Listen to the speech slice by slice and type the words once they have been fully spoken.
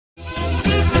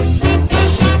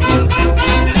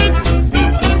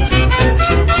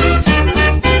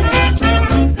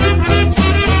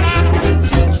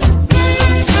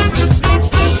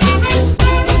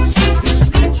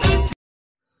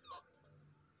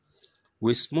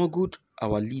We smuggled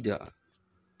our leader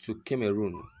to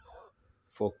Cameroon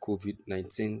for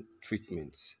COVID-19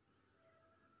 treatment,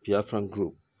 Biafran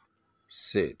group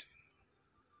said.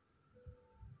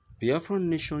 Biafran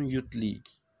Nation Youth League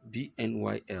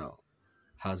 (BNYL)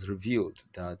 has revealed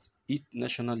that its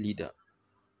national leader,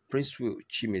 Prince Will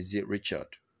Chimezie Richard,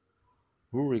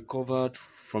 who recovered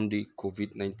from the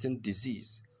COVID-19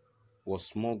 disease, was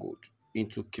smuggled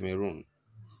into Cameroon,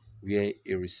 where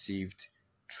he received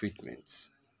treatment.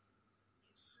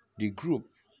 The group,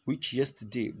 which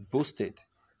yesterday boasted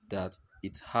that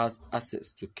it has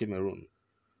access to Cameroon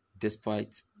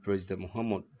despite President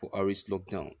Muhammad Buhari's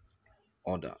lockdown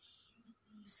order,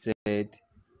 said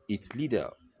its leader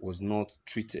was not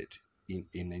treated in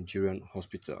a Nigerian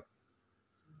hospital.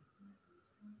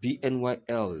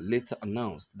 BNYL later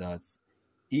announced that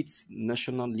its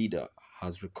national leader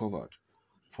has recovered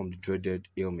from the dreaded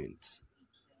ailment.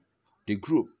 The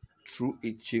group, through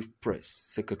its chief press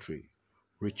secretary,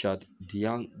 Richard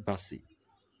Dian-Bassi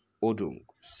Odong,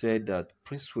 said that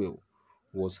Prince Will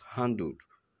was handled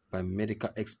by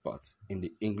medical experts in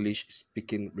the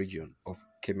English-speaking region of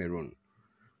Cameroon,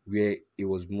 where he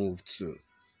was moved to.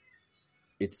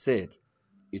 It said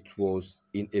it was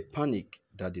in a panic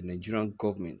that the Nigerian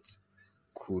government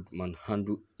could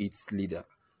manhandle its leader,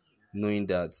 knowing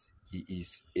that he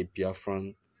is a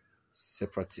Biafran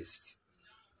separatist.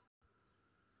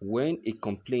 When he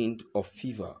complained of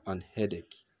fever and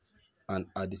headache, and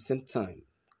at the same time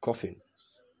coughing,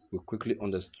 we quickly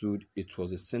understood it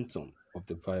was a symptom of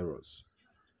the virus.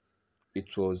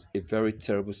 It was a very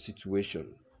terrible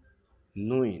situation,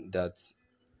 knowing that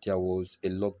there was a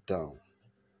lockdown.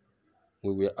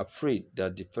 We were afraid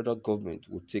that the federal government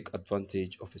would take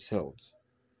advantage of his health.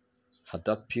 At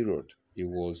that period, he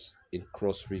was in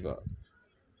Cross River,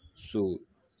 so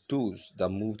those that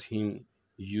moved him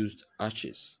used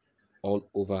ashes all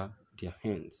over their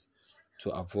hands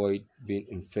to avoid being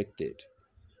infected.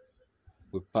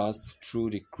 We passed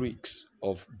through the creeks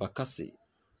of Bakassi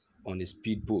on a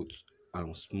speedboat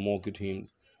and smuggled him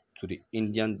to the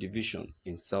Indian Division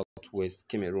in southwest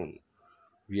Cameroon,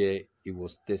 where he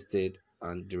was tested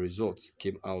and the results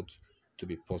came out to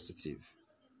be positive.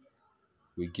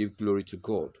 We give glory to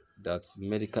God that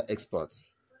medical experts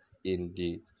in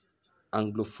the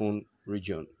Anglophone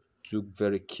region took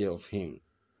very care of him.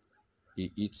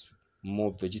 He eats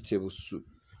more vegetable soup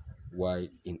while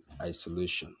in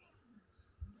isolation.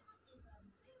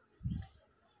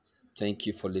 Thank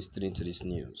you for listening to this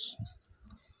news.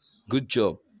 Good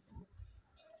job,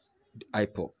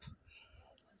 Ipob.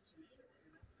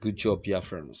 Good job,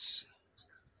 Biafrans.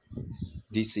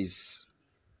 This is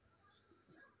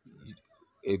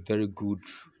a very good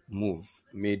move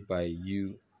made by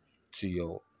you to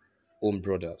your own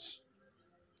brothers.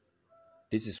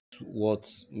 This is what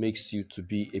makes you to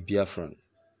be a Biafran.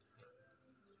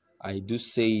 I do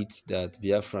say it that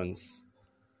Biafrans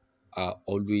are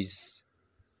always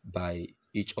by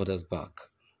each other's back.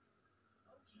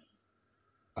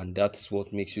 And that's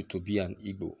what makes you to be an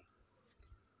Igbo.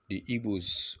 The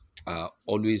Igbos are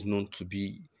always known to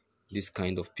be this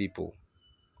kind of people,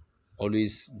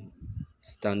 always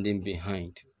standing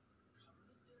behind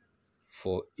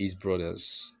for his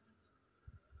brothers.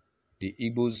 The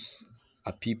Igbos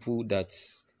are people that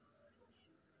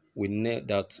we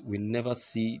never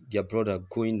see their brother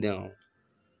going down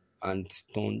and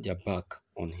turn their back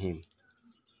on him.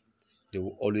 They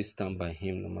will always stand by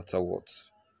him no matter what.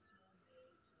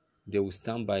 They will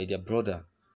stand by their brother,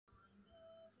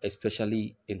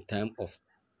 especially in time of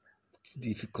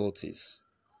difficulties.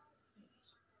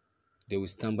 They will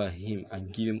stand by him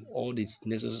and give him all the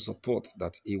necessary support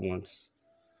that he wants.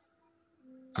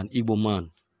 An Igbo man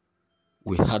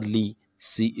will hardly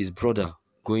see his brother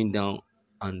going down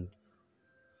and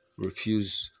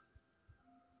refuse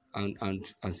and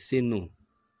say no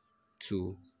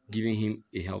to giving him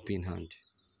a helping hand.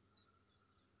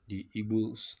 The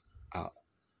Igbos are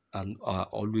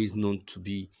always known to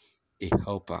be a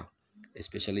helper,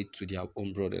 especially to their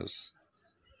own brothers.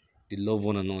 They love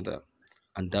one another,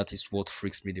 and that is what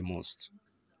freaks me the most.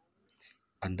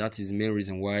 And that is the main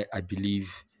reason why I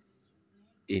believe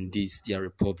in this, their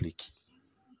republic.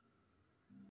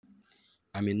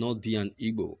 I may not be an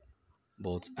Igbo,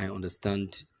 but I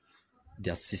understand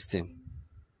their system.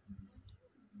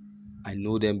 I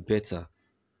know them better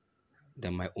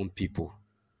than my own people.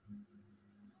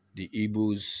 The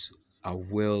Igbos are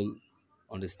well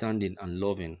understanding and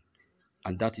loving,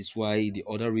 and that is why the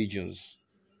other regions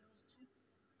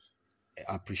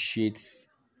appreciate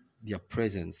their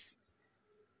presence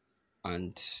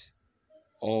and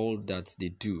all that they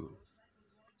do.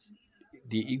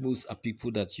 The Igbos are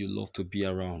people that you love to be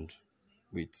around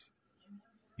with.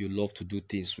 you love to do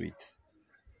things with.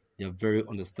 They are very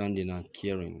understanding and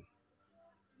caring.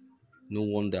 No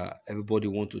wonder everybody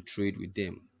want to trade with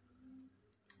them.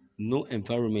 No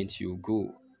environment you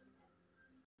go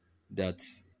that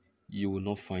you will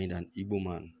not find an Igbo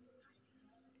man.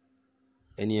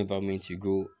 Any environment you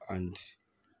go and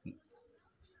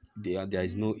there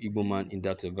is no Igbo man in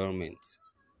that environment,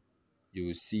 you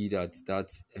will see that that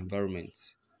environment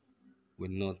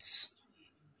will not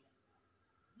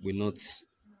will not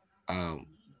um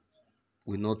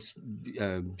will not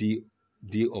be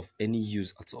of any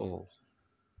use at all.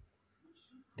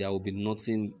 There will be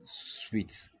nothing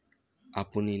sweet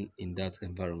happening in that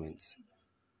environment.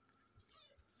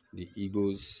 The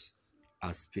Igbos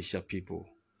are special people.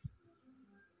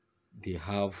 They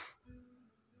have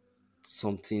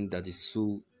something that is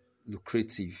so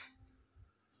lucrative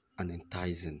and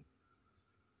enticing,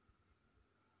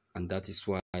 and that is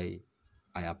why I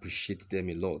appreciate them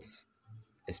a lot,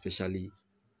 especially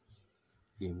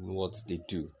in what they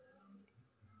do.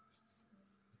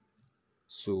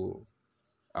 So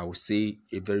I would say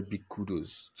a very big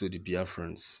kudos to the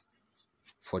Biafrans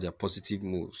for their positive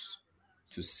moves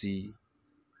to see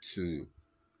to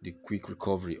the quick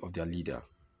recovery of their leader.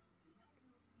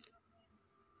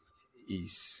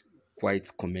 Is quite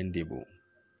commendable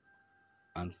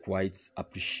and quite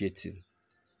appreciating.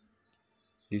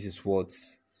 This is what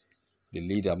the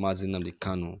leader Mazi Nnamdi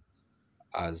Kanu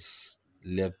has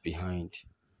left behind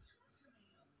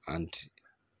and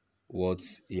what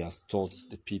he has taught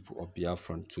the people of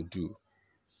Biafra to do,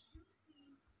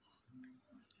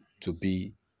 to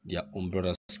be their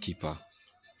umbrella's keeper.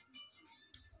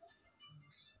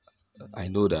 I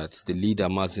know that the leader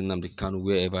Mazi Nnamdi Kanu,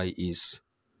 wherever he is,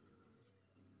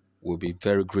 will be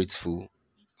very grateful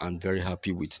and very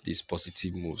happy with these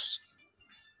positive moves.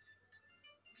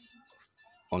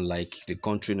 Unlike the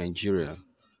country Nigeria,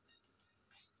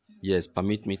 yes,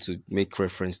 permit me to make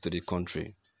reference to the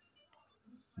country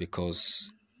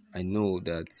because I know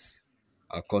that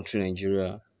our country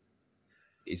Nigeria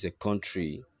is a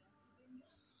country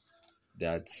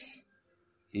that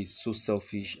is so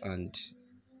selfish and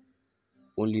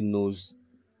only knows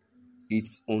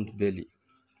its own belly.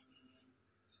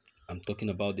 I'm talking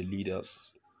about the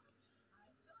leaders.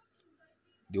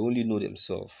 They only know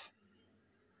themselves,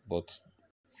 but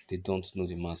they don't know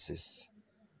the masses.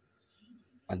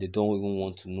 And they don't even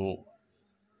want to know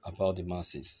about the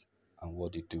masses and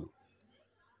what they do.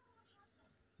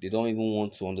 They don't even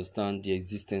want to understand the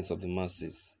existence of the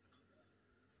masses.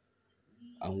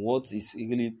 And what is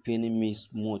really paining me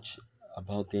much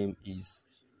about them is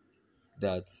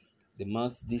that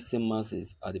these same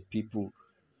masses are the people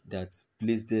that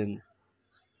place them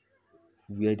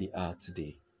where they are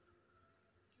today.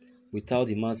 Without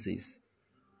the masses,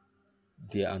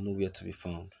 they are nowhere to be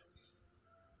found.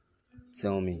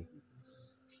 Tell me,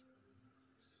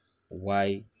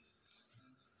 why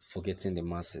forgetting the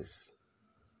masses?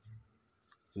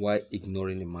 Why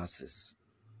ignoring the masses?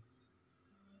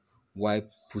 Why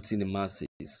putting the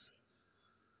masses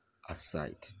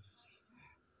aside?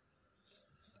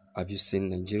 Have you seen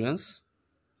Nigerians?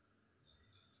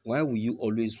 Why will you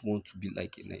always want to be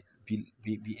like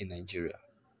be in Nigeria?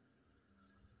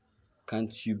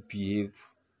 Can't you behave?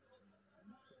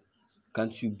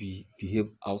 Can't you behave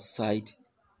outside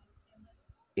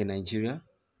in Nigeria?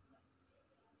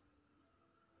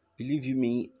 Believe you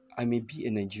me, I may be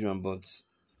a Nigerian, but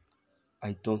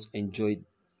I don't enjoy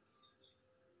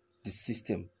the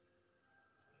system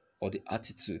or the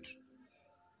attitude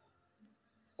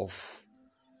of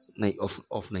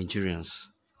Nigerians.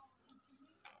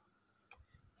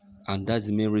 And that's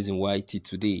the main reason why till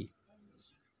today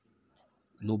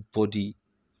nobody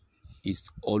is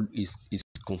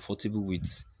comfortable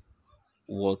with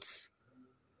what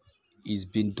is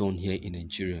being done here in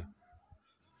Nigeria.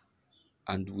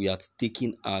 And we are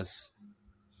taken as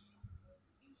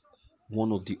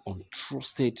one of the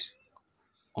untrusted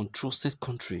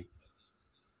country.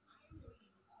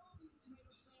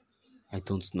 I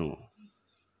don't know.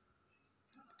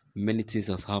 Many things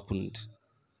has happened,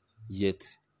 yet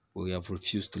we have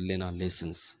refused to learn our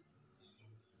lessons.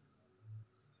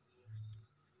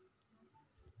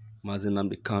 Mazi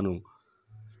Nnamdi Kanu,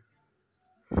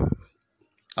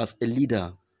 as a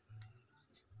leader,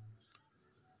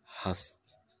 has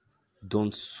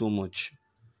done so much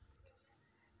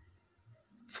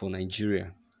for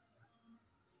Nigeria,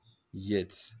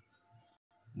 yet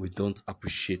we don't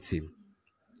appreciate him.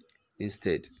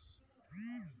 Instead,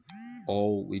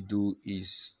 all we do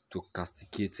is to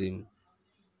castigate him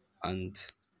and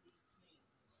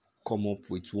come up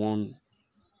with one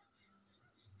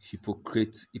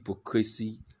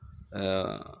hypocrisy,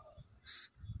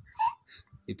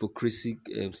 hypocrisy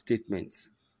statements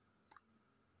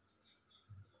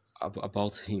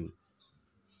about him.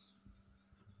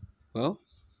 Well,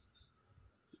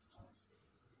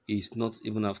 he's not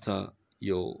even after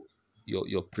your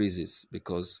praises,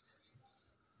 because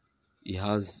he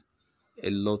has a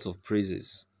lot of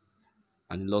praises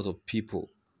and a lot of people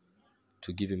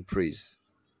to give him praise,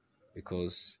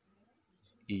 because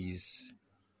he's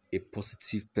a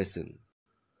positive person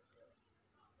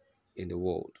in the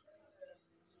world.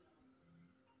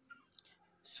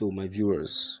 So my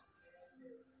viewers,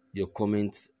 your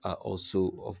comments are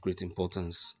also of great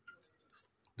importance.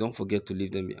 Don't forget to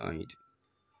leave them behind.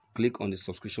 Click on the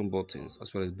subscription buttons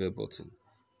as well as bell button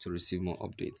to receive more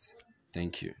updates.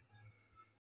 Thank you.